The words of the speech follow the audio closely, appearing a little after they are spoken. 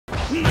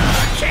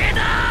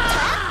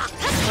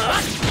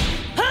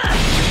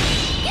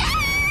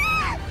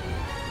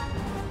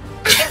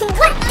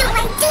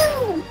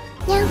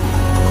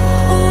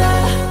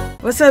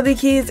What's up, the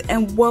kids,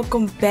 and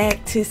welcome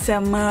back to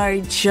some more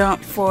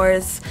Jump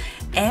Force.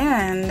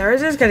 And we're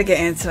just gonna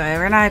get into it.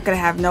 We're not gonna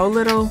have no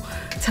little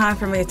time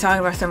for me to talk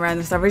about some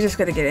random stuff. We're just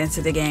gonna get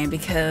into the game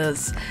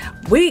because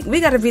we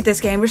gotta beat this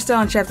game. We're still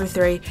on chapter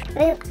 3.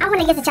 I want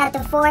to get to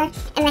chapter 4, and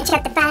then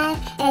chapter 5,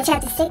 and then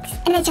chapter 6,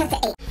 and then chapter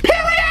 8.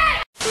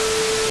 Period!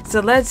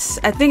 So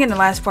I think in the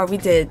last part we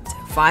did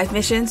 5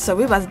 missions, so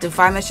we're about to do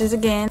 5 missions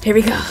again. Here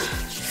we go.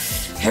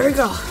 Here we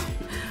go.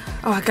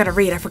 Oh, I gotta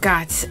read, I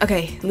forgot.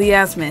 Okay,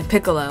 Leasmine,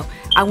 Piccolo.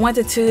 I want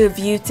the two of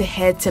you to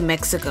head to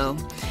Mexico.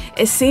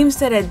 It seems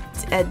that a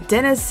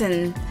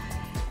denizen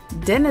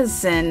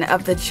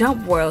of the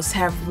Jump Worlds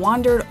have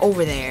wandered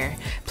over there.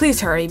 Please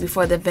hurry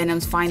before the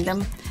Venoms find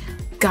them.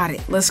 Got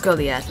it. Let's go,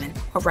 Leasmine.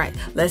 Alright,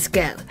 let's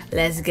go.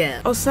 Let's go.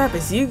 Oh, snap,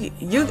 it's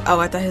Yugi. Oh,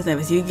 I thought his name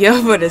was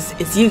Yu-Gi-Oh, but it's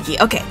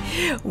Yugi. Okay,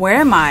 where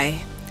am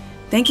I?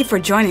 Thank you for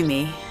joining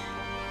me.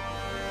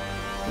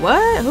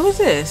 What? Who is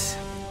this?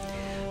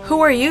 Who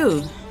are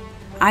you?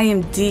 I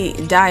am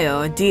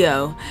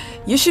Dio.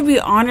 You should be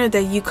honored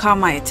that you caught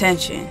my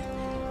attention.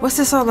 What's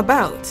this all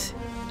about?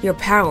 Your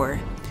power.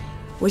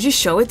 Would you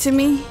show it to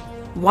me?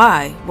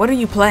 Why? What are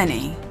you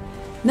planning?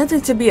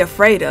 Nothing to be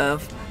afraid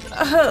of.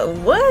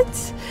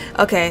 What?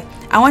 Okay,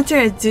 I want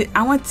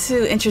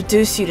to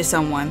introduce you to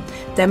someone.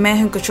 That man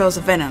who controls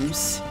the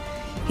Venoms.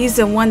 He's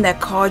the one that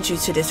called you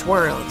to this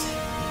world.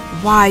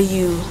 Why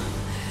you?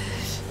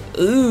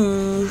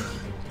 Ooh.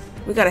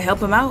 We gotta help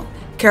him out?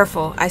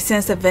 Careful, I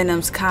sense the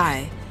Venom's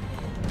Kai.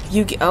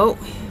 Oh,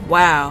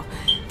 wow.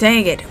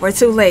 Dang it, we're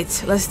too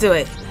late. Let's do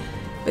it.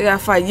 We gotta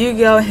fight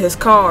Yu-Gi-Oh and his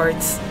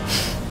cards.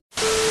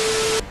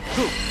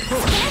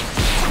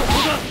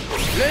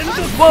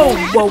 Whoa,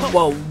 whoa,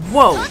 whoa,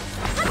 whoa.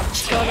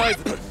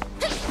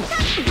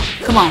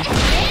 Come on.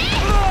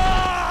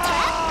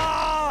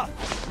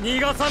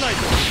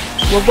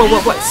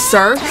 What?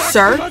 Sir?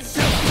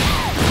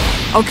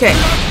 Okay.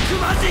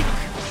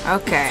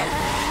 Okay.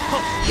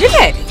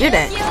 You're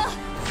dead.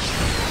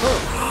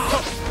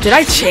 Did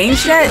I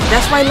change that?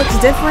 That's why it looks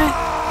different?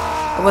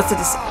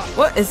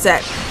 What is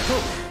that?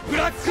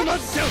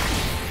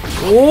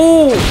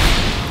 Ooh.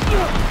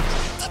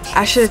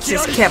 I should have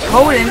just kept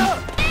holding.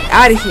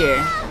 Out of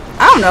here.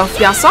 I don't know if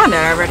y'all saw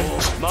that already.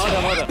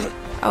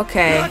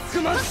 Okay.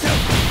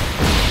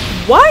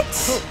 What?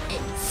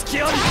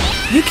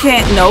 You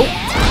can't. Nope.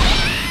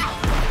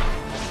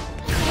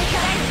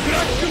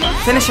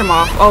 Finish him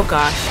off. Oh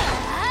gosh.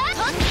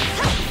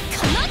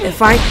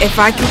 If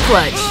I can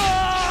clutch.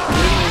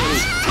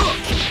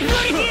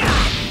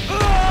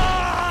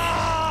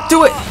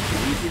 Do it!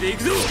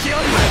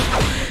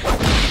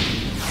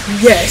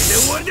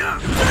 Yes!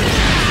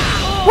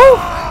 Woo!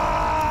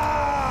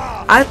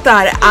 I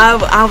thought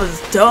I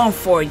was done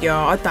for,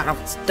 y'all. I thought I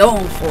was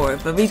done for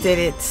it, but we did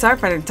it. Sorry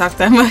if I didn't talk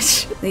that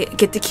much.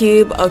 Get the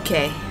cube.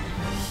 Okay.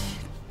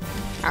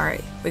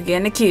 Alright, we're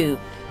getting the cube.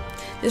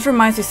 This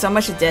reminds me so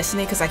much of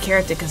Destiny because our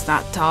character does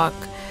not talk.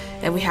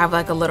 And we have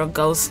like a little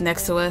ghost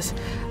next to us.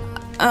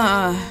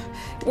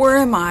 Where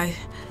am I?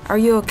 Are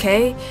you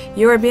okay?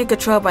 You are being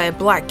controlled by a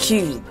black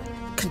cube.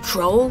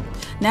 Control?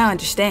 Now I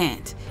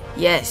understand.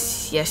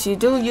 Yes you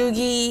do,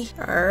 Yugi.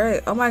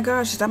 Alright, oh my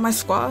gosh, is that my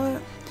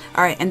squad?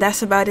 Alright, and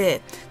that's about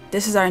it.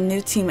 This is our new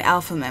team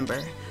alpha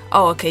member.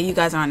 Oh, okay, you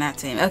guys are on that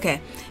team.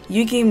 Okay,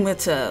 Yugi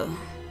Muto.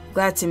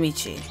 Glad to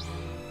meet you.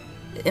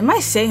 Am I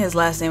saying his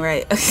last name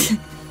right?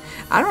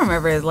 I don't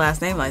remember his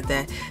last name like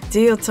that.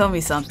 Dio told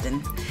me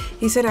something.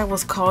 He said I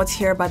was called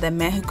here by the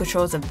man who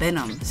controls the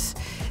Venoms.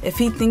 If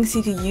he thinks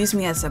he could use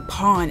me as a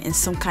pawn in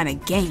some kind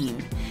of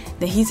game,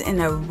 then he's in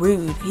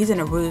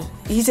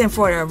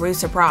for a rude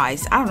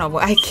surprise. I don't know,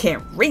 I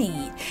can't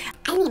read.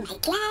 I need my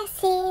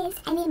glasses.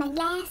 I need my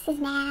glasses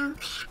now.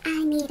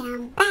 I need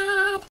them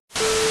bad.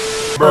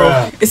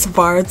 Oh, it's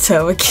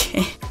Baruto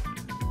again.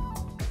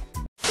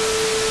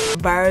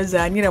 Baruto,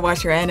 I need to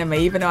watch your anime,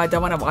 even though I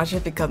don't want to watch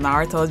it because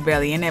Naruto is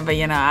barely in it, but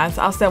you know,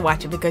 I'll still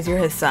watch it because you're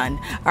his son.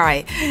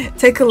 Alright,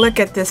 take a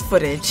look at this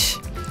footage.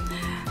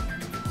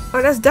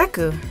 Oh, that's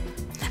Deku.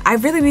 I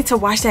really need to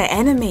watch that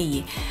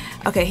anime.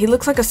 Okay, he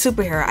looks like a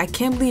superhero. I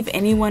can't believe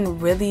anyone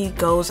really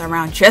goes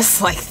around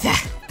dressed like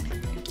that.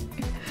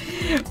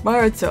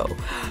 Baruto,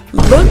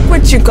 look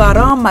what you got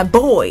on, my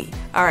boy.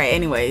 Alright,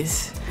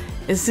 anyways.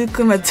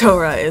 Izuku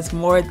Midoriya is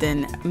more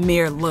than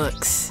mere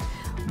looks.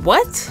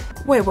 What?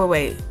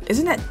 Wait.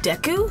 Isn't that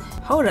Deku?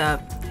 Hold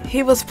up.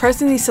 He was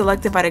personally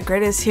selected by the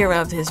greatest hero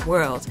of his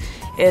world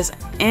is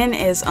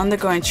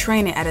undergoing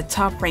training at a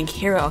top-ranked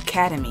hero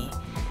academy.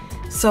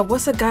 So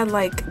what's a guy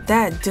like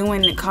that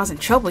doing and causing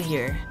trouble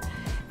here?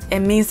 It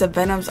means the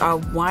Venoms are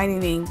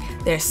widening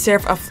their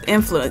sphere of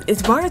influence.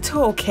 Is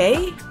Baruto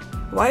okay?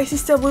 Why is he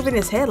still moving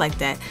his head like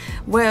that?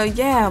 Well,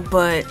 yeah,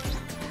 but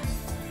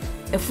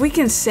if we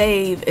can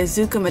save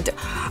Izuku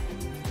Midoriya...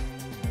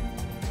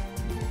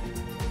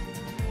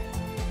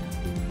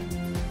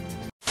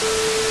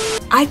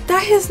 I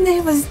thought his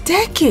name was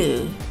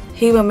Deku.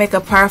 He will make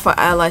a powerful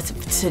ally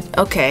to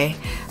okay,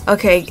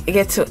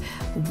 get to...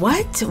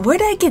 What? Where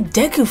did I get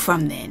Deku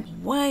from then?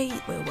 Wait.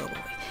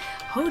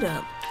 Hold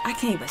up. I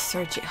can't even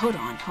search it. Hold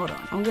on.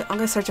 I'm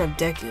gonna search up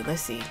Deku.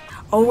 Let's see.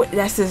 Oh,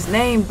 that's his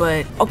name,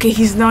 but okay,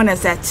 he's known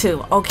as that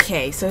too.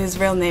 Okay, so his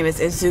real name is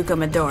Izuku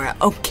Midoriya.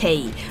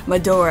 Okay,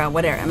 Midoriya,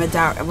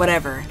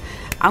 whatever.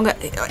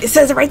 It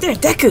says it right there,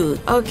 Deku.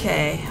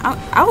 Okay,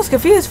 I was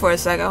confused for a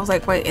second. I was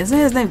like, wait, isn't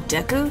his name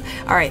Deku?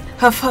 All right,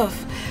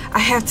 huff. I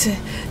have to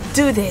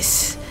do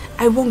this.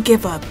 I won't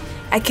give up.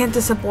 I can't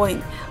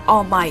disappoint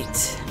All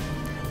Might.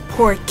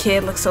 Poor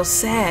kid looks so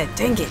sad.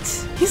 Dang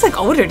it. He's like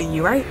older than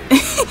you, right?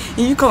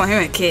 You call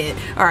him a kid.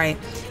 Alright.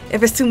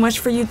 If it's too much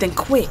for you, then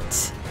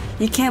quit.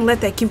 You can't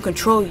let that cube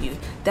control you.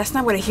 That's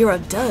not what a hero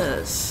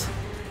does.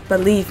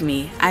 Believe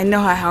me, I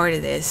know how hard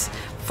it is.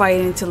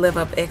 Fighting to live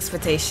up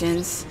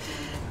expectations.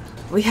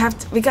 We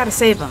gotta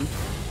save him.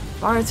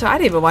 Boruto, I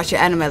didn't even watch your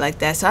anime like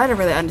that, so I don't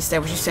really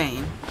understand what you're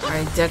saying.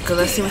 Alright, Deku,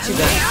 let's see what you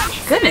got.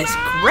 Goodness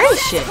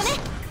gracious.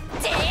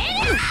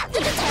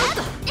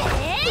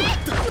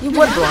 You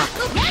would block.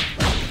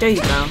 There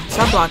you go.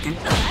 Stop blocking.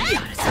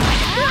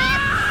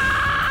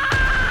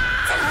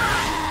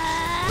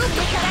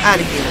 Out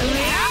of here.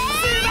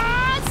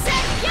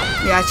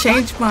 Yeah, I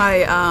changed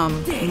my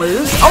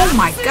moves. Oh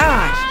my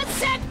gosh.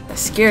 That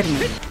scared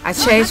me. I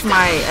changed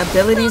my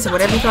abilities or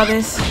whatever you call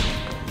this.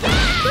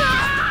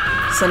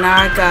 So now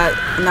I got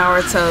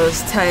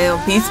Naruto's tail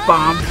beast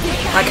bomb.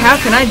 Like, how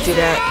can I do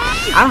that?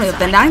 I don't know if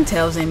the nine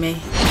tails in me.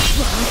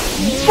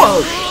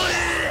 Whoa.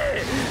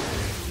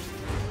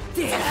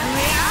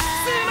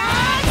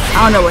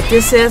 I don't know what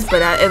this is,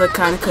 but it looked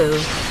kind of cool.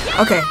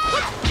 Okay.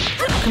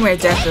 Come here,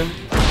 Deku.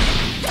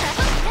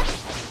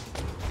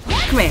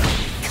 Come here.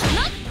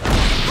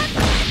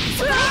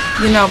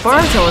 You know,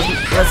 Boruto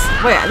was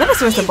wait, let me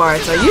switch to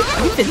Boruto.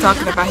 You've been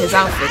talking about his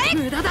outfit.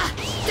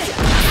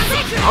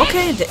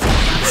 Okay,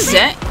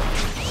 Zet.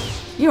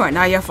 You are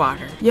not your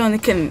father. You only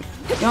can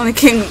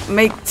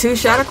make 2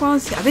 shadow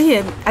clones? I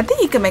think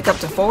he can make up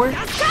to 4.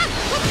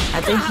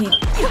 I think he can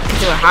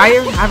do it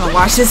higher. I haven't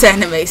watched this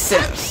anime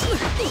since.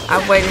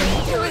 I've waited.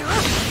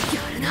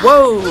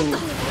 Whoa!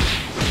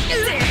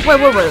 Wait.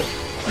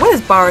 What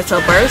is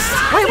Boruto Burst?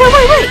 Wait.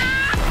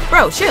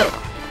 Bro, chill.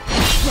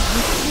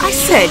 I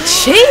said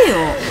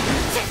chill.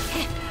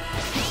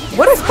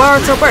 What is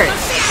Boruto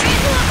Burst?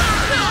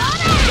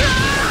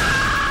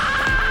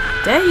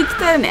 Dang, you did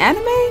that in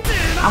anime?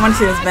 I want to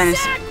see this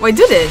vanish. Wait,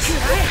 do this.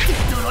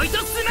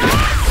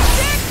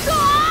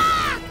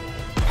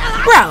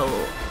 Bro.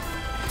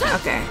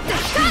 Okay.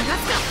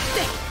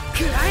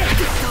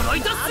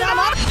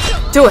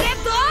 Do it.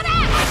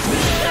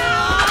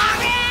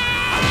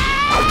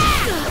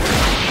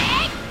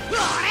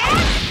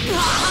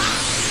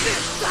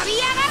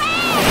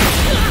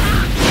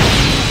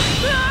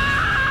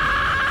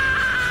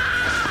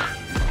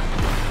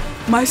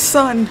 My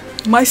son.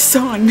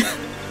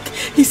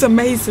 He's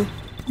amazing.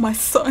 My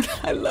son.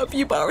 I love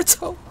you,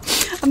 Boruto.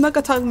 I'm not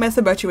gonna talk mess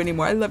about you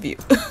anymore. I love you.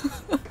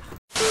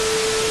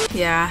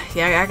 Yeah,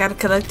 I gotta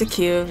collect the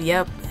cube.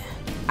 Yep.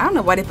 I don't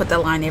know why they put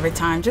that line every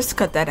time. Just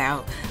cut that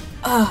out.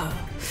 Ugh.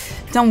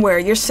 Don't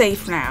worry, you're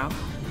safe now.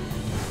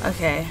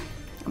 Okay.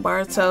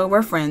 Boruto,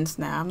 we're friends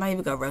now. I'm not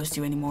even gonna roast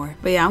you anymore.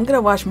 But yeah, I'm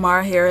gonna watch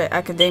My Hero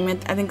Academia.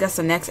 I think that's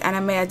the next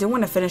anime. I do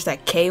want to finish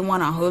that K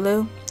one on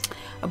Hulu.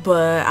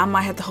 But I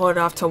might have to hold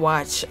off to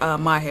watch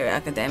My Hero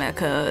Academia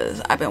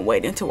because I've been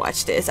waiting to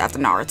watch this after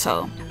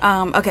Naruto.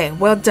 Okay,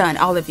 well done,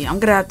 all of you. I'm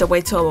gonna have to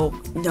wait till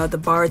the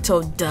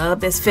Boruto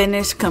dub is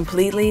finished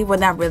completely. Well,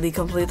 not really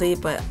completely,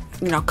 but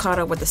caught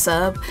up with the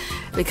sub,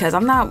 because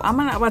I'm not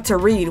about to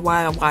read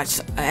while I watch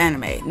an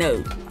anime.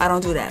 No, I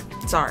don't do that.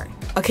 Sorry.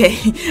 Okay,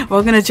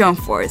 we're gonna jump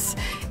force.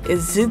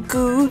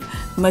 Izuku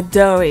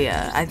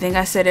Midoriya. I think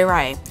I said it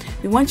right.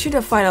 We want you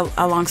to fight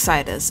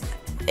alongside us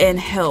and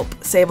help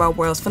save our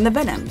worlds from the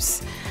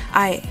venoms.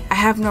 I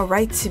have no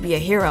right to be a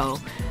hero.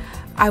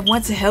 I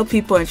want to help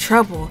people in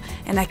trouble,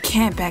 and I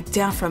can't back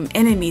down from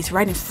enemies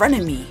right in front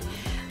of me.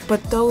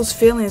 But those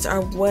feelings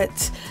are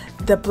what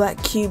the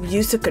black cube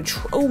used to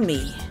control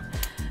me.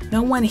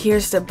 No one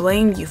here's to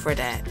blame you for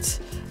that.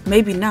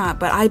 Maybe not,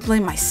 but I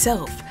blame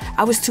myself.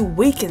 I was too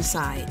weak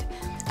inside.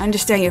 I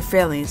understand your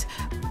feelings,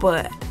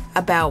 but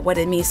about what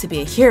it means to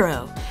be a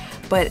hero.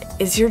 But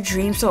is your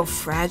dream so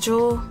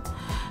fragile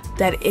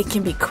that it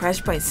can be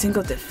crushed by a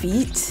single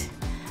defeat?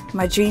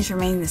 My dreams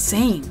remain the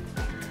same.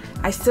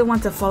 I still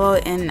want to follow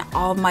in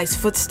All Might's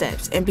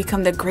footsteps and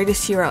become the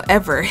greatest hero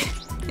ever.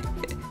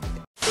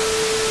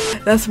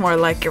 That's more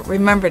like it.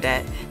 Remember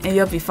that, and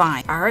you'll be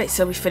fine. Alright,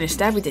 so we finished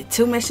that. We did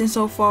 2 missions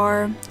so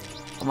far.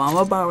 One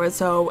with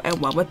Boruto and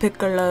one with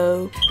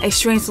Piccolo. Hey,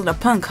 strange little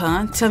punk,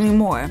 huh? Tell me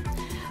more.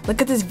 Look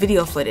at this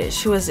video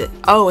footage. Who is it?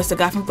 Oh, it's the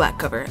guy from Black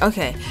Cover.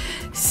 Okay.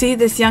 See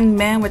this young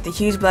man with the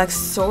huge black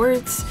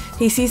swords?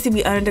 He seems to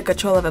be under the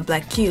control of a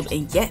black cube,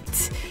 and yet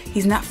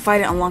he's not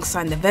fighting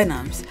alongside the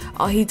venoms.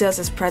 All he does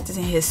is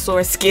practicing his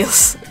sword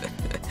skills.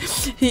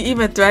 He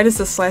even threatens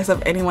to slice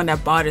up anyone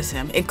that bothers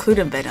him,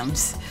 including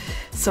venoms.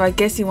 So I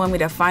guess you want me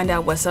to find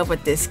out what's up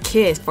with this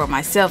kid for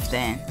myself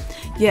then.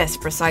 Yes,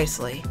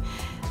 precisely.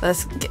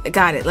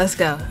 Got it. Let's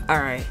go. All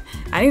right.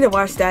 I need to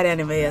watch that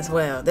anime as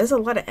well. There's a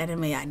lot of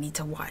anime I need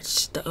to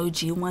watch. The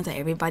OG ones that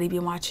everybody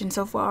been watching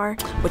so far,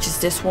 which is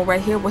this one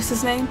right here. What's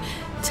his name?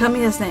 Tell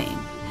me his name.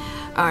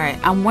 All right.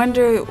 I'm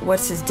wondering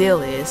what's his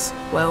deal is.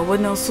 Well, we'll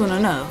know soon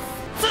enough.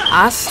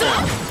 ASTA.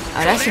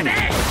 Oh, that's your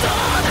name.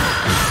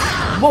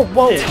 Whoa,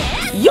 whoa.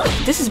 You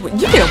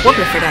get a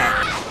whooping for that.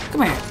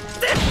 Come here.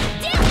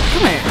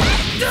 Come here.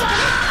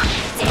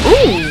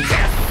 Ooh.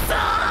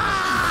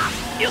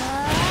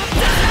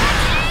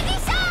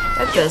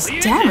 That does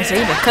damage. I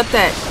need to cut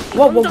that.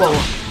 Whoa, whoa, whoa.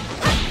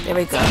 There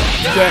we go.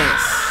 Yes.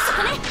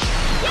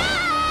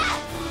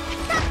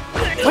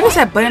 What is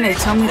that button they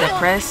told me to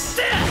press?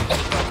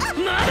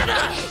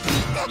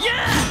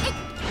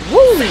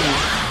 Woo!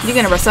 You're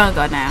gonna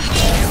Rasengan now.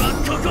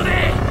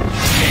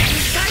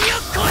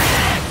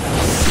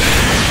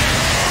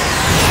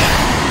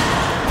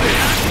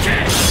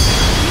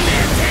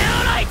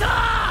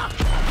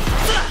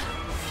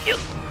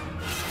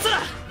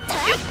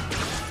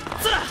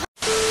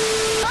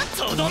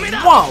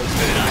 Whoa!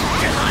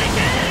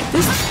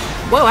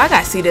 Whoa, I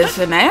gotta see this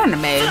in the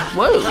anime.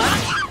 Whoa.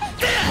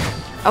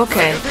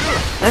 Okay,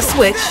 let's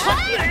switch.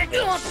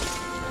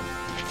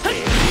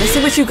 Let's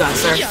see what you got,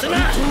 sir.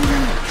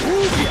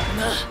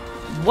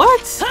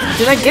 What?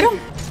 Did I get him?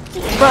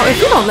 Bro, if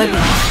you don't let me...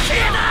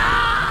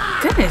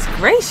 Goodness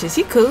gracious,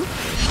 he cool.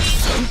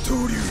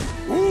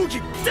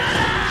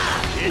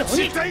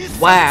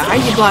 Wow, how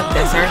you block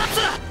that, sir?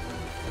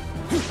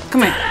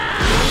 Come here.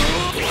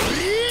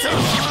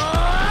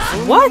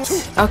 What?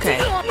 Okay.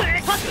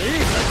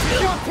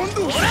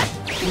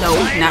 No,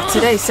 not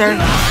today, sir.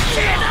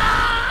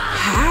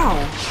 How?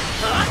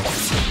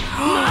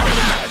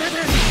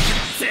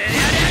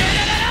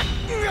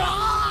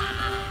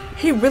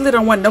 He really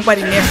don't want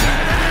nobody near him.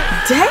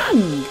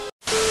 Dang!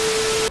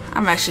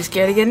 I'm actually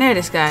scared to get near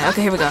this guy.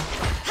 Okay, here we go.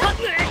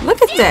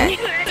 Look at that.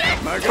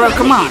 Bro,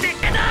 come on.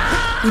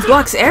 He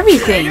blocks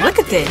everything. Look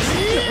at this.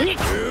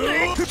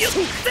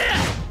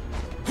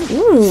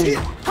 Ooh.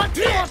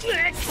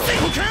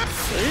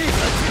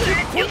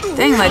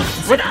 Dang, like,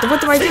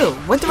 what do I do?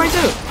 What do I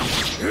do?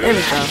 There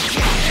we go.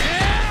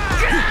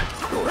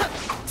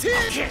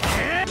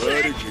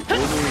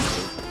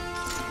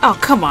 Oh,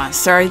 come on,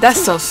 sir.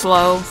 That's so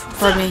slow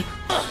for me.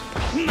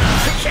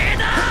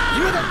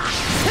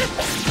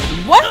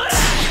 What?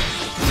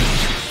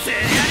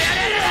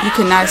 You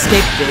cannot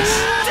escape this.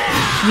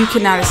 You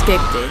cannot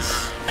escape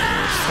this.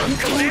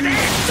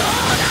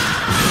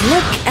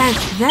 Look at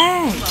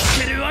that.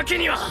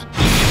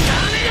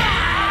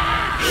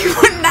 You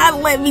would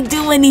not let me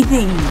do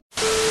anything.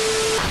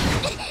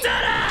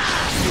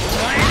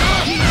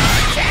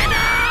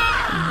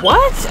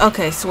 What?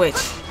 Okay, switch.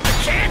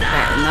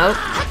 Nope.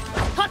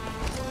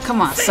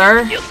 Come on,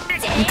 sir.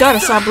 You gotta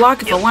stop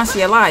blocking for once in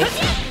your life.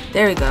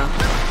 There we go.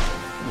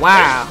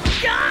 Wow.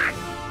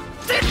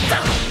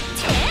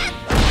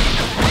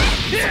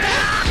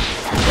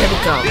 There we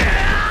go.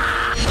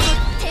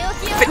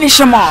 Finish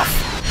him off.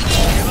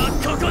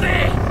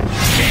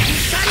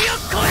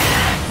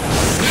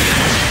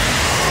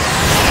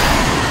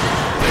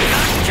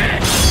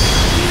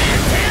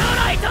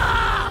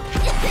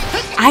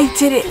 I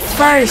did it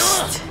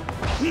first.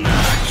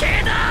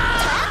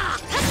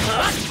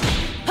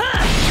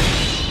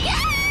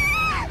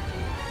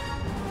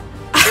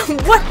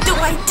 What do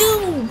I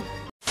do?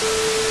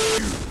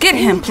 Get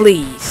him,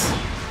 please.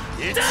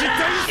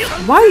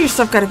 Why your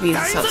stuff gotta be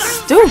so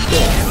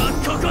stupid?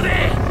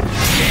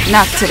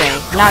 Not today.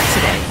 Not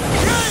today.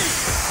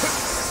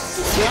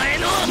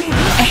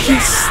 And he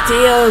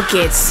still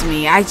gets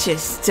me. I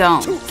just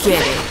don't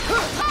get it.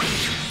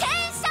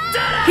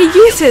 He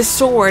used his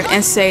sword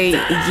and say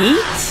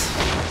yeet?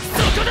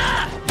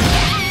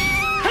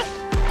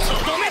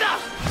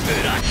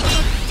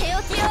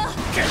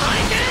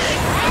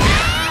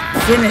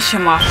 Finish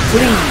him off,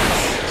 please.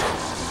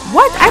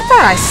 What? I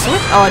thought I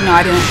switched. Oh, no,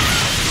 I didn't.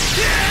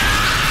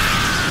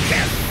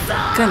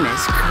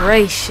 Goodness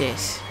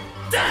gracious.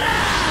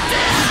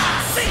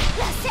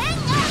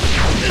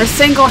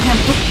 Rasengan him.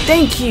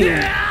 Thank you.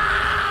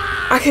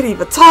 I can't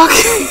even talk.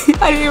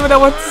 I didn't even know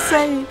what to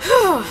say.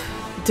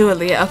 Do it,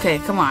 Leah. Okay,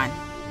 come on.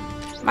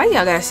 Why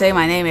y'all gotta say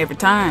my name every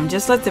time?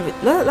 Just let the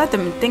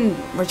thing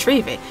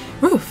retrieve it.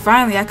 Woo,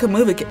 finally I could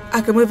move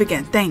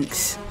again.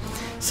 Thanks.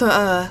 So,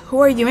 who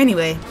are you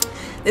anyway?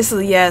 This is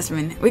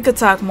Leasmine. We could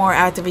talk more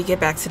after we get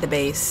back to the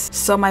base.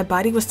 So my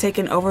body was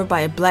taken over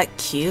by a black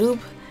cube,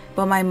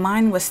 but my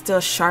mind was still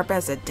sharp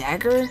as a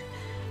dagger?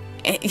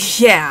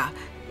 Yeah,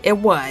 it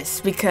was,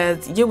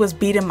 because you was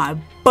beating my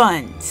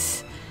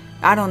buns.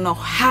 I don't know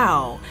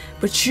how,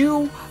 but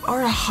you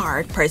are a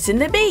hard person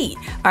to beat.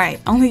 Alright,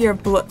 only your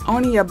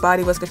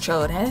body was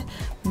controlled, huh?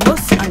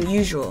 Most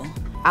unusual.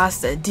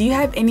 Asta, do you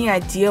have any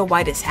idea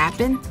why this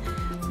happened?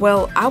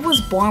 Well, I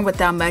was born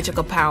without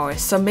magical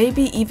powers, so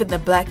maybe even the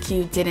Black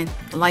Cube didn't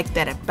like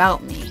that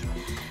about me.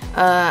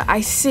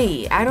 I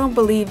see. I don't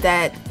believe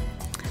that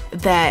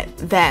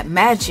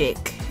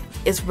magic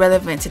it's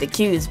relevant to the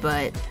cues,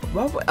 but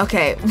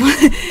okay,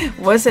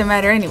 what's it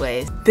matter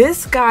anyways?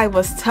 This guy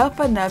was tough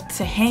enough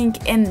to hang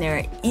in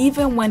there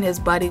even when his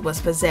body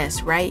was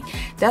possessed, right?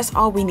 That's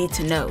all we need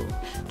to know.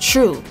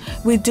 True,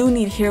 we do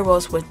need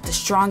heroes with the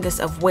strongest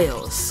of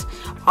wills.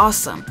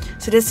 Awesome,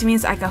 so this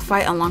means I can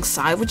fight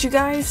alongside with you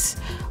guys?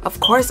 Of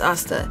course,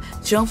 Asta.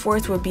 Jump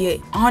Force would be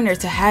an honor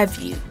to have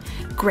you.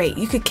 Great,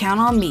 you could count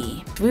on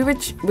me. We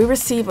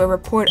receive a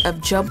report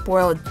of Jump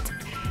World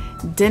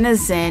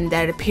denizen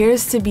that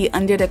appears to be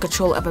under the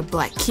control of a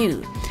black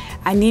Q.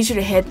 I need you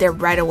to head there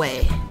right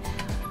away.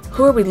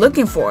 Who are we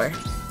looking for?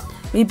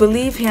 We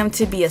believe him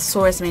to be a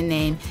swordsman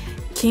named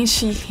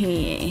Kinshi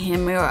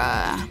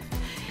Himura.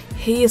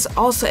 He is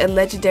also a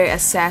legendary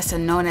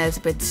assassin known as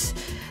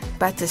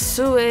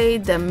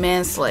Batusue the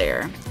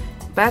Manslayer.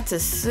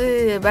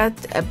 Batuside.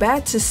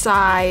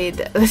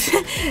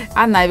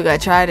 I'm not even gonna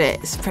try to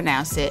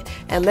pronounce it.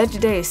 A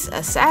legendary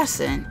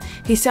assassin.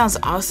 He sounds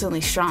awesomely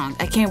strong.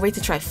 I can't wait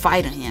to try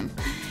fighting him.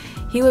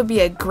 He would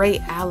be a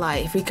great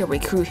ally if we could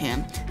recruit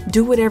him.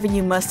 Do whatever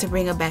you must to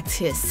bring him back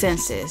to his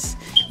senses.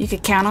 You can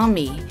count on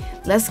me.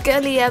 Let's go,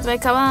 Leasmine.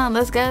 Come on,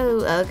 let's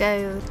go.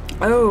 Okay.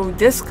 Oh,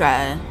 this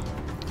guy.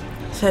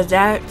 So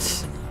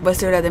that's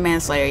Batuside the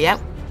Manslayer.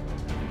 Yep.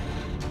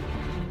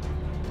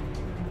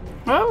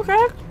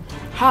 Okay.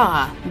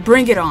 Ha!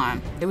 Bring it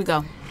on. Here we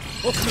go.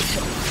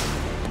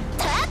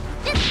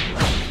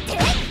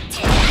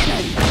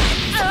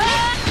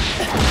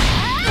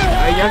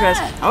 Alright, y'all guys.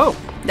 Oh,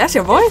 that's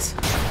your voice?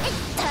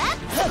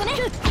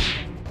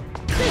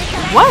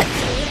 What?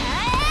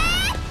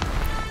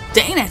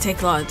 Dang, that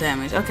takes a lot of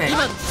damage. Okay.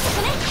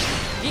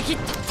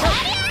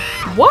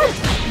 What?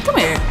 Come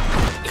here.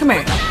 Come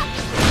here.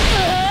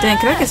 Dang,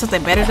 can I get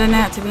something better than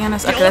that, to be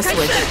honest? Okay, let's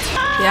switch.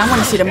 Yeah, I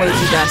want to see the moves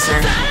you got, sir.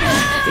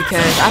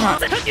 Because I don't...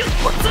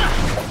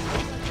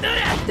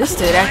 This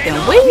dude acting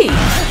weak.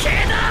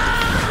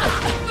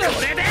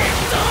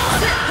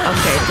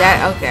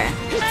 Okay, okay.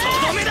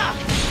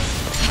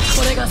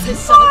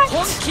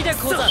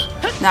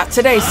 What? Not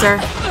today, sir.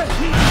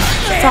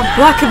 Stop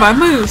blocking my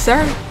moves,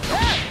 sir.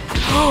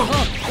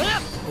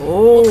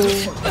 Oh,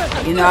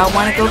 you know I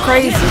want to go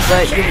crazy,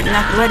 but you're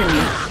not letting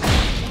me.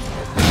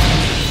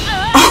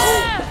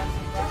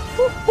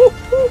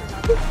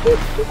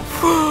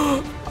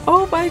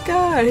 Oh my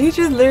god, he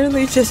just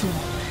literally just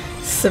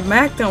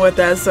smacked him with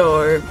that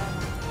sword.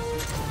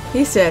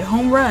 He said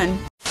home run.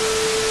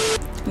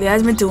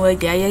 Leasmine doing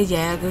it,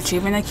 yeah,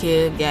 retrieving a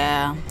kid,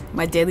 yeah,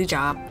 my daily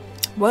job.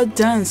 Well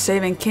done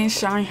saving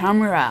Kinshi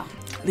Himura.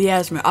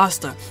 Leasmine,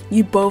 Asta,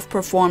 you both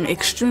performed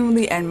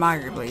extremely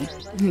admirably.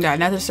 Got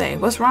nothing to say.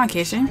 What's wrong,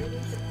 Kishin?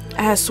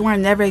 I had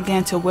sworn never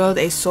again to wield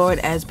a sword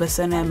as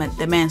Batuside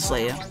the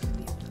Manslayer.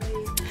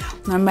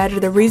 No matter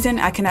the reason,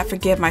 I cannot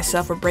forgive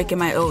myself for breaking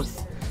my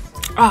oath.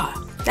 Ah,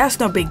 that's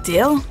no big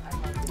deal.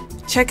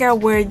 Check out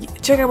where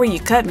you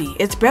cut me.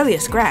 It's barely a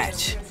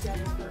scratch.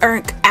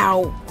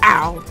 Ow.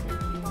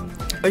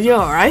 Are you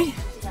alright?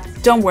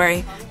 Don't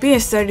worry. Being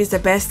sturdy is the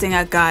best thing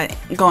I got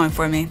going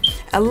for me.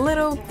 A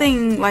little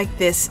thing like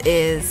this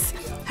is...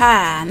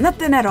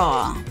 nothing at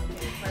all.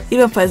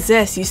 Even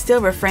possessed, you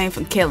still refrain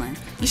from killing.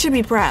 You should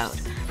be proud.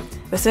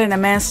 Batuside the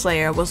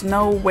Manslayer was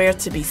nowhere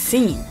to be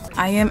seen.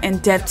 I am in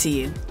debt to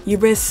you. You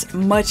risk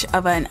much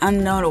of an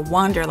unknown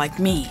wanderer like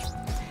me.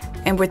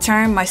 In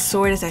return, my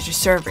sword is at your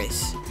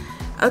service.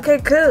 Okay,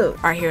 cool.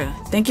 Alright, here.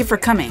 Thank you for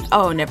coming.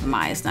 Oh, never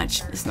mind.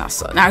 It's not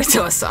so. Now it's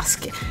still a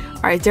Sasuke.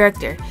 Alright,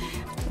 director.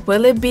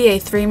 Will it be a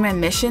 3-man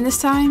mission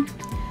this time?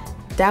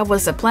 That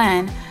was the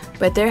plan,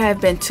 but there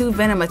have been 2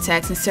 venom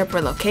attacks in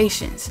separate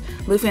locations.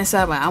 Luffy and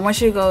Saba, I want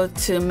you to go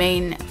to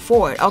main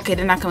fort. Okay,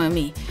 they're not coming with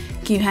me.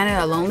 Can you handle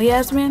it alone,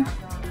 Leasmine?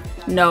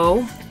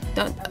 No.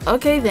 Don't.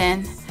 Okay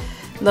then.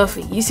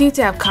 Luffy, you seem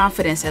to have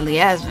confidence in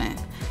Leasmine.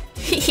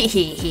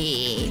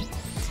 Hehehe.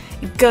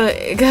 Go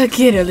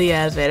get her,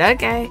 Leasmine.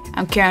 Okay,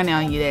 I'm counting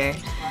on you there.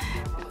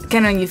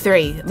 Counting on you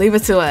 3. Leave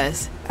it to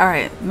us.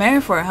 Alright,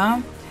 Marineford,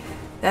 huh?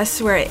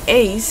 That's where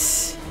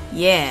Ace.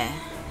 Yeah.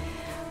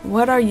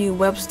 What are you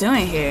whelps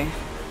doing here?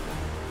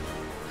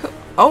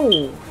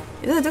 Oh,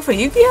 is that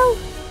different Yu-Gi-Oh?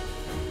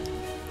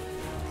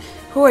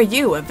 Who are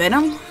you, a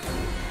Venom?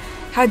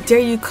 How dare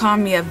you call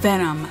me a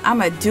Venom?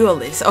 I'm a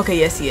duelist. Okay,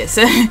 yes.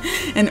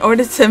 In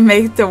order to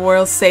make the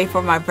world safe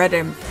for my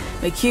brother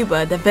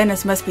Makuba, the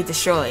Venoms must be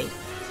destroyed.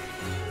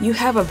 You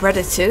have a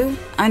brother too?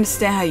 I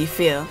understand how you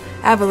feel.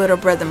 I have a little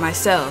brother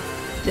myself.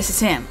 This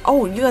is him.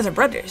 Oh, you guys are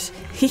brothers.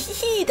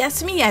 Hehehe,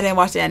 that's me. I didn't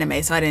watch the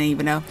anime, so I didn't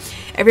even know.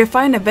 If you're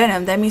fighting a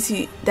Venom, that means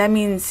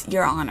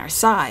you're on our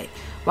side.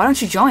 Why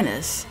don't you join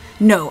us?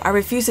 No, I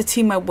refuse to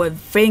team up with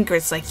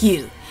vagrants like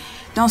you.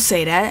 Don't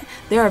say that.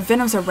 There are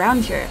Venoms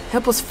around here.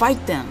 Help us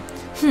fight them.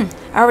 I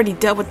already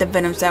dealt with the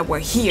Venoms that were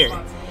here.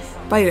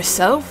 By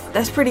yourself?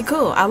 That's pretty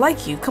cool. I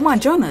like you. Come on,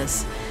 join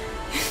us.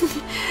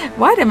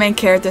 Why the main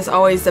characters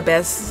always the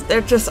best? They're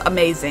just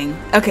amazing.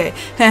 Okay,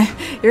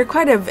 you're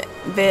quite a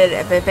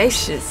bit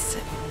vivacious.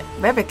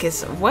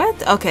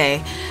 What?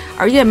 Okay.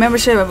 Are you a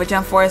membership of a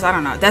Jump Force? I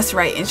don't know. That's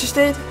right.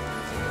 Interested?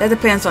 That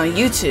depends on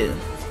you two.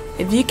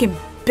 If you can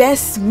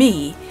best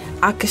me,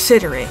 I'll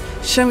consider it.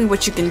 Show me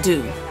what you can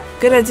do.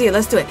 Good idea,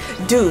 let's do it.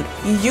 Dude,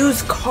 you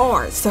use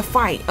cards to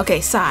fight.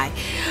 Okay, sigh.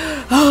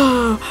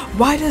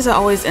 Why does it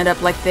always end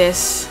up like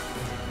this?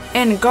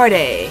 En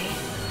garde.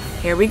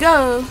 Here we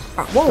go.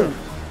 Whoa.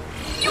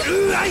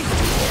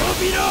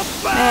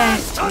 Man,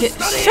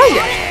 show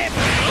ya.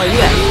 Where you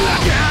at?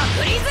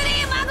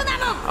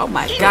 Oh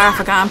my god, I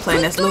forgot I'm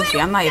playing as Luffy.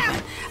 I'm not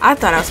even. I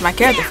thought that was my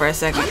character for a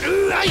second.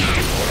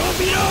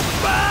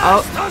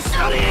 Oh.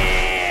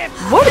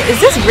 What? Is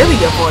this really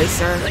your voice,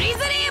 sir?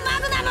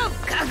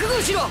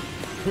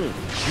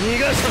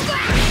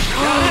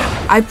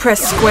 I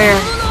press square.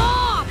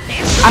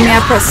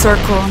 I press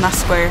circle, not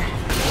square.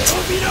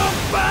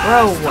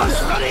 Bro.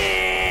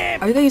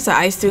 Are you gonna use the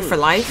ice dude for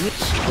life?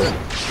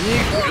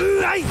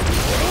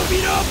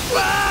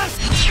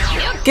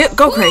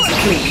 Go crazy,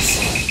 please.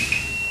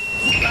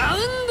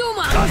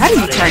 How do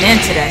you turn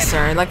into that,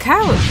 sir? Like,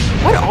 how?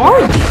 What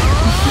are you?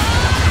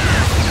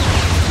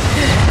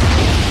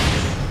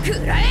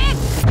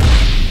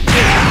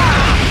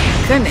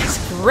 Goodness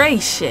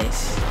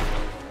gracious.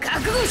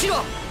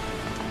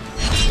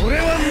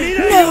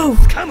 No!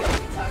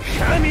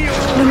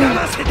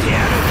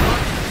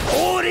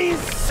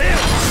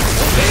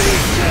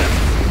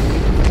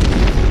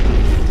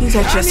 These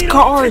are just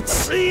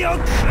cards.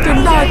 They're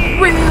not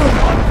real.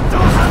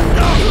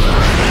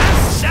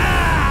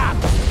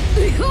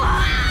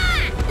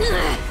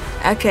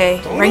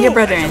 Okay, bring your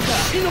brother in.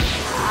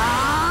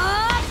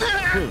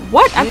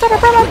 What? I thought I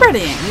brought my brother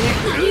in.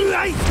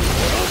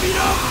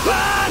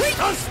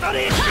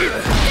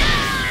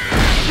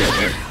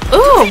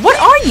 Ooh, what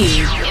are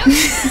you?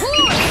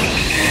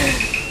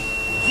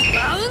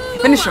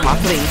 Finish him off,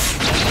 please.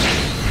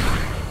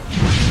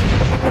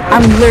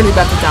 I'm literally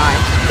about to die.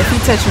 If you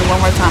touch me one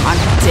more time, I'm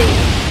dead.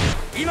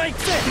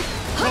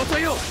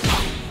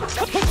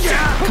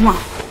 Come on.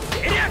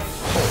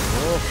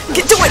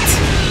 Get to it!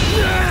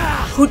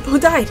 Who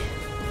died?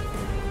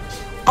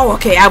 Oh,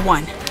 okay, I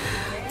won.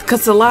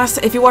 Because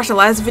if you watch the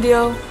last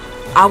video,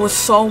 I was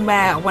so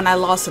mad when I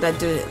lost to that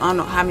dude. I don't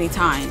know how many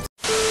times.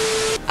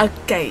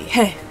 Okay,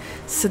 hey.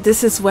 So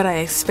this is what I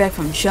expect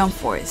from Jump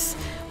Force.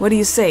 What do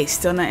you say?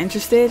 Still not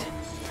interested?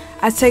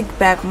 I take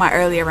back my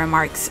earlier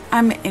remarks.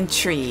 I'm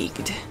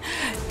intrigued.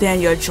 Then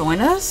you'll join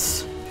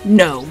us?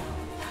 No.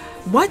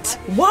 What?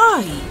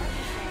 Why?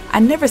 I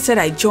never said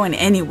I'd join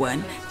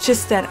anyone,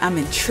 just that I'm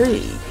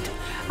intrigued.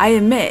 I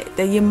admit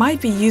that you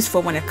might be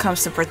useful when it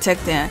comes to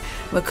protecting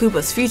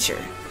Makuba's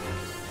future.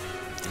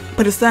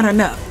 But it's not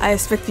enough. I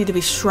expect you to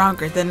be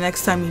stronger the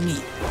next time we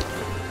meet.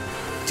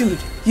 Dude,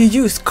 you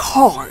use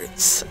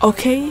cards,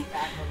 okay?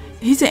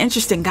 He's an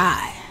interesting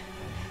guy.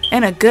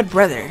 And a good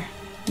brother.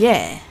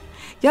 Yeah.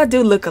 Y'all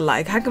do look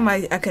alike. How come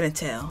I couldn't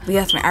tell?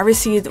 Leasmine, I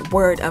received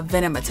word of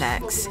venom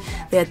attacks.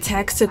 The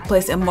attacks took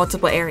place in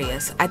multiple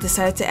areas. I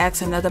decided to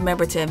ask another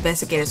member to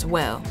investigate as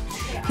well.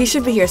 He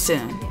should be here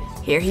soon.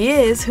 Here he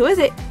is. Who is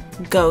it?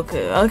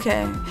 Goku.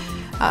 Okay.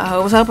 I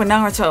was hoping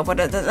Naruto, but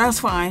that's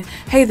fine.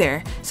 Hey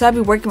there. So I'll be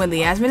working with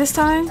Leasmine this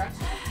time?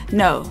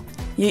 No.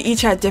 You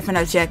each have different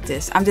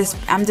objectives. I'm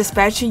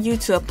dispatching you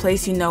to a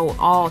place you know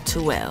all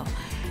too well.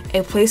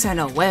 A place I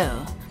know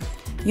well.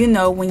 You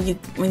know, when you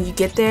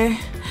get there,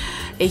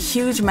 a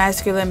huge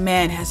masculine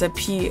man has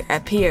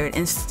appeared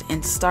and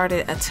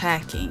started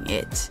attacking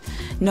it.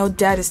 No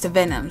doubt it's the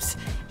Venoms.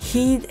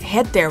 He'd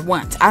head there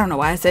once. I don't know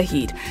why I said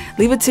he'd.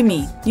 Leave it to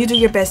me. You do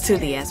your best too,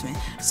 Leasmine.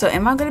 So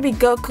am I gonna be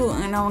Goku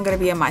and I'm gonna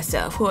be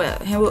myself? Who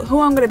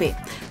I'm gonna be?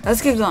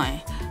 Let's keep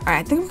going. Alright,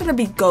 I think I'm gonna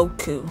be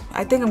Goku.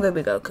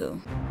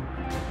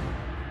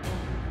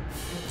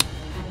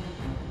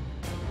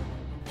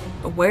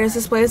 Where is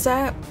this place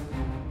at?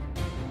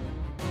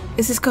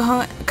 Is this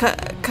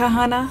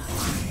Kahana?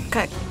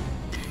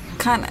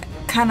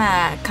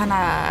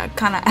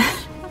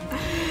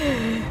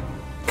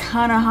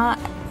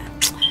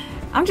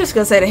 I'm just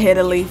gonna say the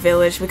Hidden Leaf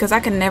Village because I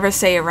can never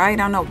say it right. I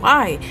don't know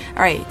why.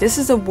 Alright, this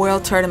is a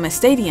World Tournament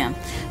Stadium.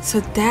 So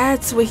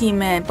that's what he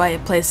meant by a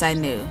place I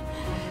knew.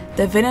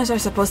 The Venoms are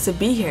supposed to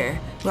be here.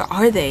 Where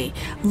are they?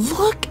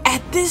 Look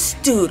at this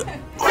dude.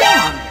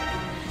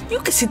 Oh, you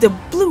can see the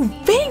blue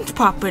veins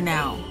popping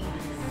out.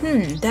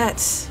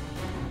 That's...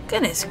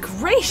 Goodness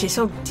gracious,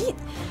 so deep.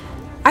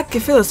 I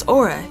can feel his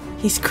aura.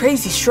 He's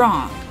crazy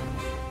strong.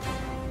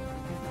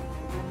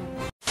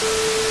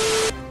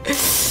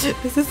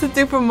 Is this the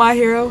dude from My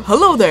Hero?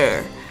 Hello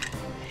there.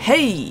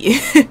 Hey.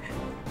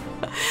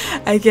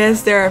 I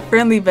guess there are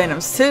friendly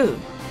Venoms too.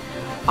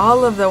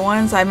 All of the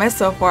ones I met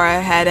so far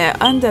had an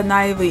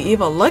undeniably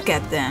evil look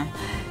at them.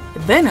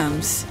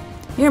 Venoms?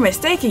 You're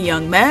mistaken,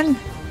 young man.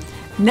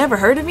 Never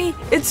heard of me?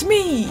 It's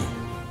me.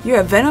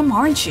 You're a Venom,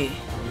 aren't you?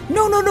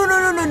 No.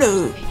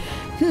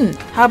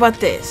 How about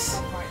this?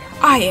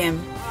 I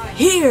am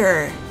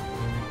here.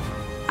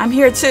 I'm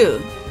here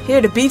too. Here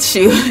to beat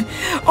you.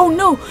 Oh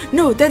no,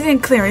 that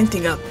didn't clear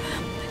anything up.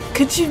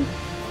 Could you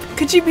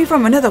be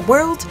from another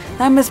world?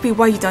 That must be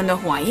why you don't know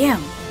who I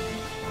am.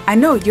 I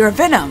know, you're a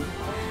Venom.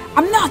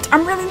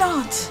 I'm really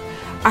not.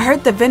 I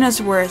heard the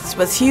Venom's words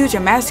was huge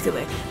and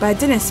masculine, but I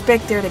didn't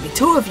expect there to be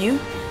two of you.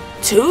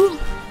 Two?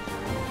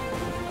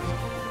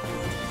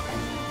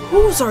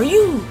 Whose are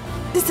you?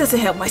 This doesn't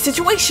help my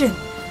situation.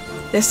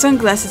 Their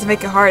sunglasses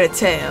make it hard to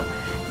tell,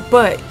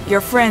 but your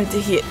friend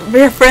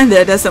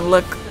there doesn't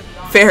look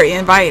very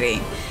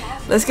inviting.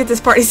 Let's get this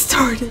party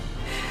started.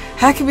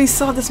 How can we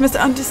solve this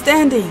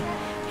misunderstanding?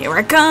 Here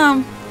I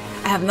come.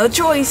 I have no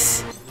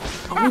choice.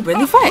 Are we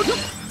really fighting?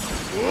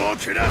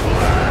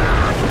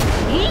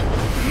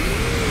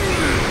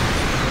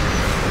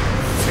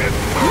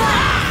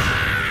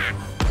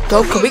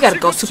 Goku, we gotta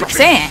go Super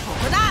Saiyan.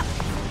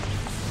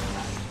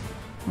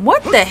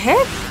 What the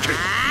heck?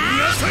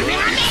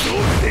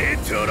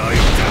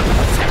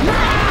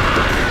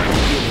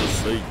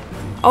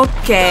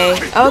 Okay,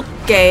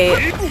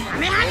 okay.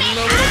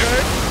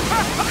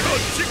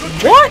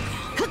 What?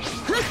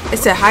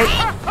 It's a height.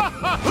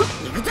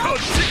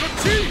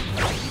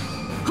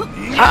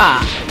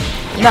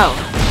 No.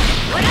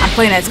 I'm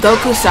playing as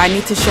Goku, so I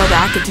need to show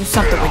that I can do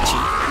something with you.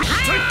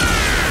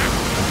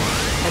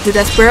 Now, dude,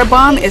 that spirit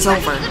bomb is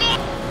over.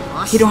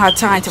 He don't have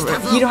time to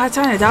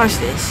dodge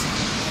this.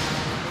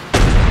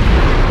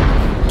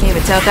 Can't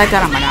even tell if that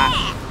got him or not.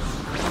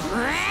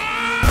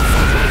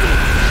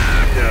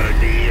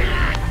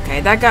 Okay,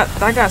 that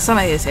got some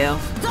of his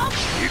health.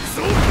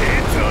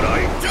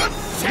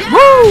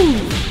 Woo!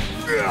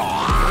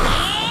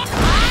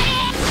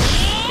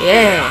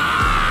 Yeah.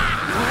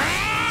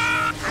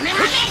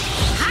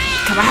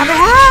 Come on,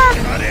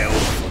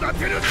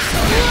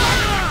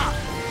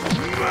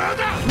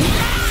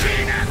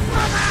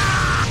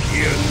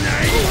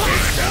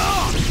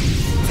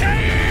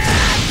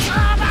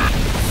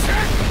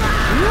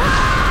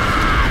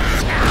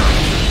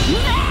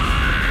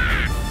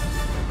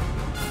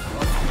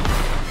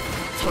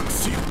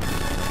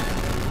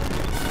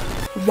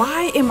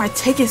 why am I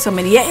taking so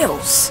many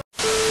L's?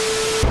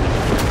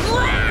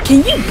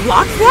 Can you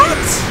block that?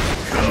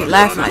 I'll be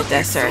laughing like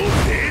that, sir.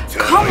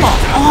 Come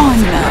on!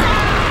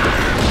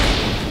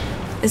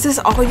 Is this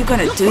all you're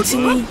gonna do to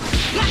me?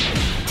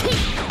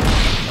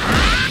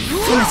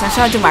 Goodness, I'm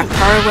trying to do my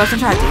power wheels. I'm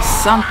trying to do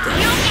something.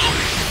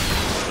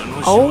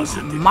 Oh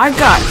my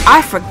god,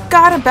 I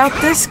forgot about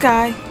this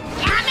guy.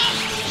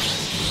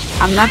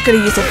 I'm not gonna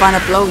use the final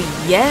blow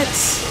yet.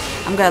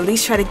 I'm gonna at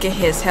least try to get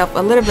his health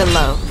a little bit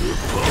low.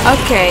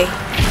 Okay,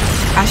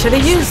 I should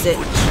have used it.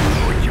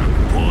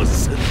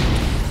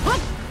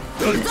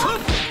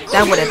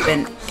 That would have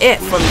been it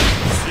for me.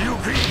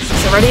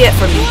 It's already it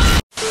for me.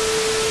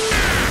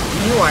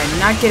 You are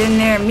not getting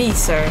near me,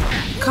 sir.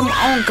 Come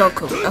on,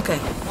 Goku. Okay.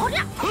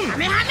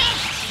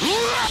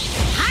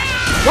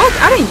 What?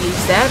 I didn't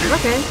use that.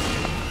 Okay.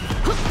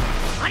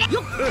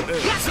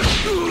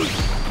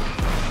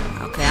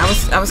 Okay,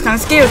 I was kind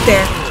of scared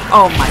there.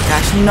 Oh my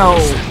gosh, no.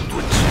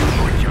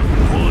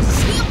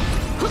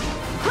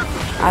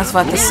 I was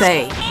about to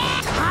say.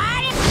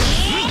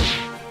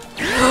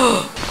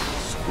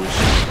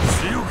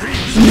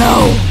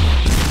 No!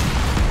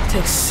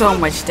 Takes so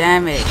much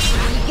damage.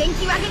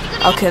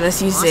 Okay,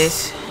 let's use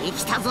this.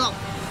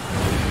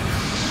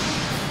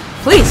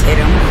 Please hit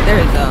him. There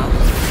we go.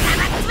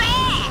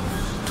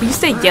 Can you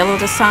say yellow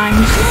this time?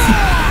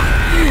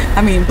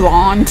 I mean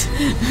blonde.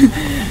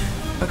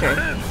 Okay.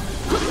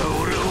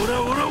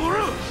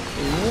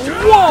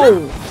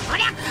 Whoa!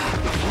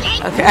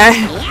 Okay,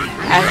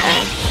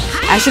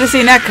 I should have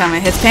seen that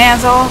coming. His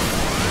pants off,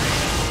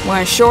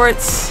 wearing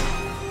shorts.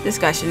 This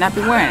guy should not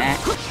be wearing that.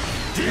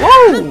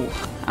 Whoa!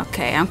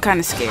 Okay, I'm kind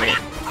of scared.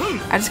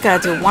 I just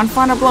gotta do one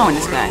final blow on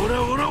this guy.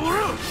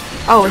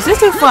 Oh, is this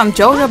dude from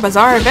JoJo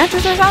Bizarre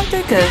Adventures or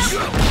something? Cause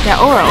that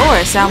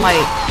aura sound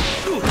like.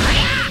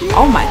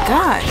 Oh my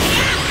god!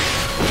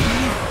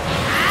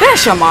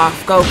 Finish him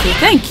off, Goku.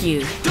 Thank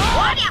you.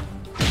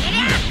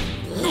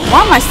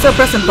 Why am I still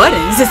pressing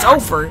buttons? It's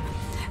over.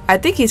 I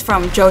think he's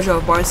from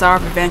JoJo Bizarre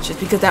Adventures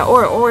because that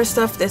aura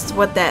stuff. That's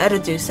what that other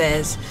dude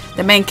says.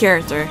 The main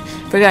character.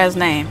 Forgot his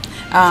name.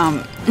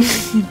 But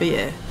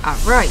yeah.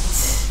 Alright.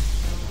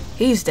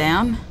 He's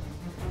down.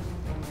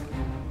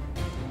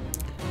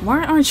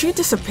 Why aren't you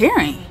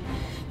disappearing?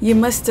 You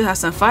must still have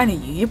some fight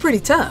in you. You're pretty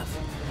tough.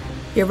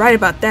 You're right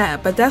about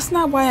that, but that's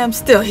not why I'm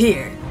still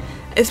here.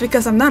 It's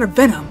because I'm not a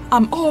Venom.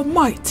 I'm All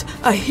Might.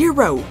 A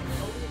hero.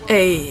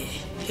 A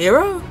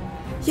hero?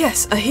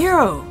 Yes, a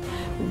hero.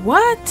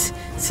 What?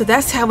 So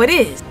that's how it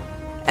is.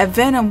 A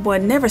Venom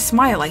would never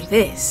smile like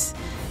this.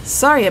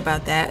 Sorry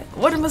about that.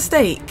 What a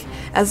mistake.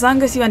 As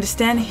long as you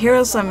understand,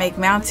 heroes will make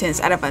mountains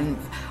out of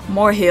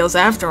more hills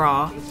after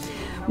all.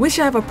 We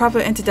should have a proper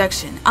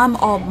introduction. I'm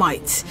All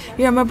Might.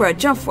 You're a member of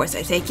Jump Force,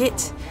 I take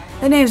it?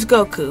 The name's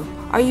Goku.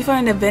 Are you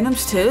fighting the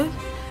Venoms too?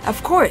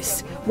 Of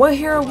course. What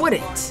hero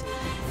wouldn't?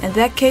 In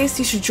that case,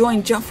 you should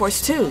join Jump Force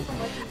too.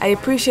 I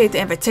appreciate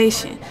the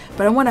invitation,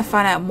 but I want to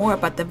find out more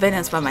about the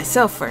Venoms by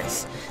myself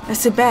first.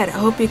 That's too bad. I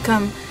hope you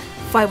come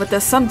fight with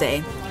us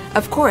someday.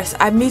 Of course,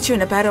 I meet you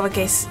in a battle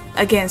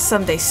again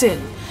someday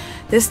soon.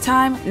 This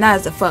time, not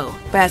as a foe,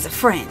 but as a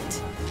friend.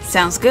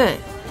 Sounds good.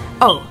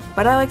 Oh,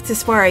 but I'd like to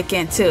spar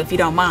again too, if you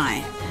don't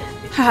mind.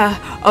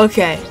 Haha,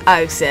 okay, I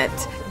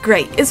accept.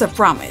 Great, it's a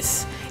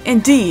promise.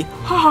 Indeed.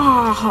 Ha ha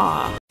ha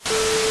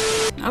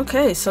ha.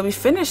 Okay, so we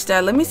finished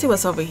that. Let me see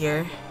what's over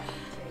here.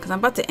 because I'm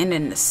about to end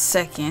it in a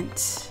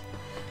second.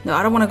 No,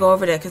 I don't want to go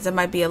over there because there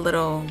might be a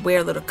little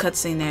weird little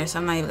cutscene there, so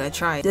I'm not even going to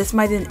try it. This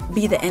might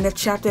be the end of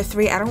chapter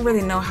 3. I don't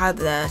really know how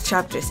the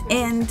chapters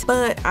end,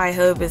 but I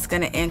hope it's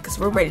going to end because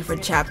we're ready for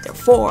chapter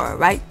 4,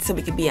 right? So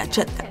we can be on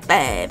chapter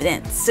 5,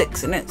 then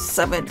 6, and then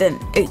 7, then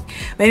 8.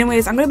 But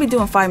anyways, I'm going to be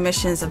doing 5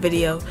 missions a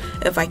video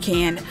if I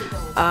can.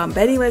 But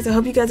anyways, I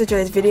hope you guys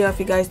enjoyed this video. If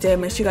you guys did,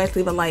 make sure you guys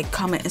leave a like,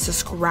 comment, and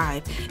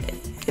subscribe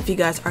if you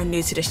guys are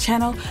new to this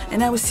channel.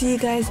 And I will see you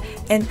guys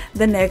in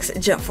the next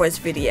Jump Force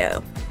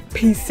video.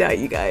 Peace out,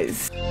 you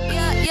guys.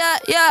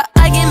 Yeah,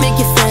 I can make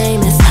you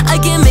famous, I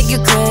can make you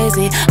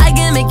crazy, I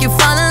can make you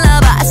fall in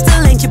love, but I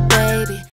still